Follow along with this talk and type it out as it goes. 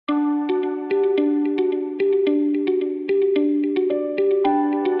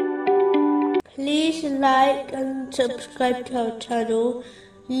like and subscribe to our channel.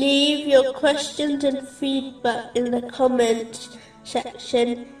 Leave your questions and feedback in the comments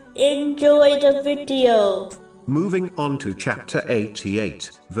section. Enjoy the video. Moving on to chapter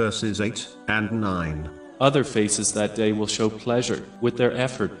 88, verses 8 and 9. Other faces that day will show pleasure. With their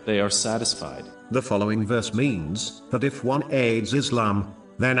effort they are satisfied. The following verse means that if one aids Islam,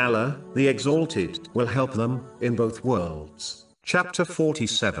 then Allah, the Exalted, will help them in both worlds. Chapter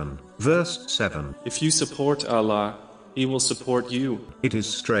 47, verse 7. If you support Allah, He will support you. It is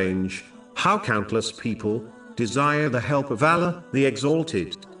strange how countless people desire the help of Allah, the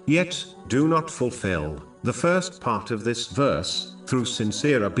Exalted, yet do not fulfill the first part of this verse through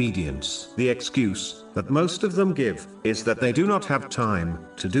sincere obedience. The excuse that most of them give is that they do not have time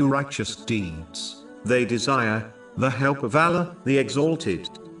to do righteous deeds. They desire the help of Allah, the Exalted,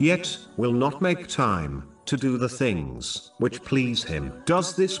 yet will not make time to do the things which please Him.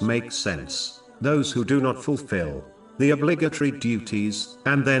 Does this make sense? Those who do not fulfill the obligatory duties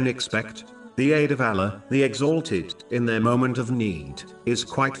and then expect the aid of Allah, the Exalted, in their moment of need, is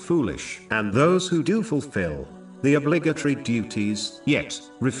quite foolish. And those who do fulfill the obligatory duties, yet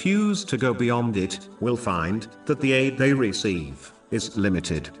refuse to go beyond it, will find that the aid they receive is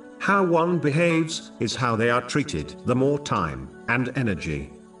limited. How one behaves is how they are treated. The more time and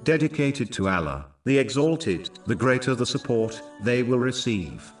energy dedicated to Allah, the Exalted, the greater the support they will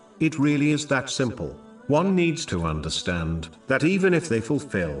receive. It really is that simple. One needs to understand that even if they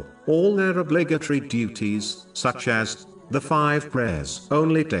fulfill all their obligatory duties, such as the 5 prayers,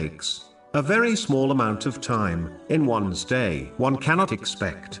 only takes a very small amount of time in one's day. One cannot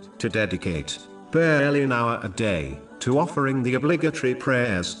expect to dedicate barely an hour a day to offering the obligatory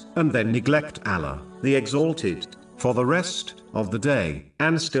prayers and then neglect Allah, the Exalted, for the rest of the day,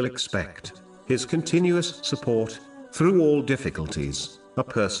 and still expect His continuous support through all difficulties. A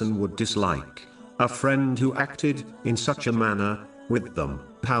person would dislike a friend who acted in such a manner with them.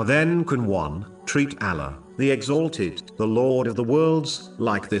 How then can one treat Allah, the Exalted, the Lord of the worlds,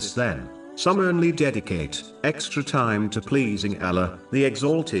 like this then? Some only dedicate extra time to pleasing Allah, the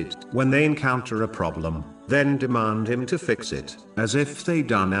Exalted, when they encounter a problem, then demand Him to fix it, as if they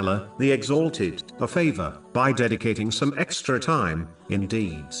done Allah, the Exalted, a favor by dedicating some extra time in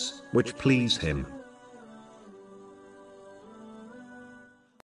deeds which please Him.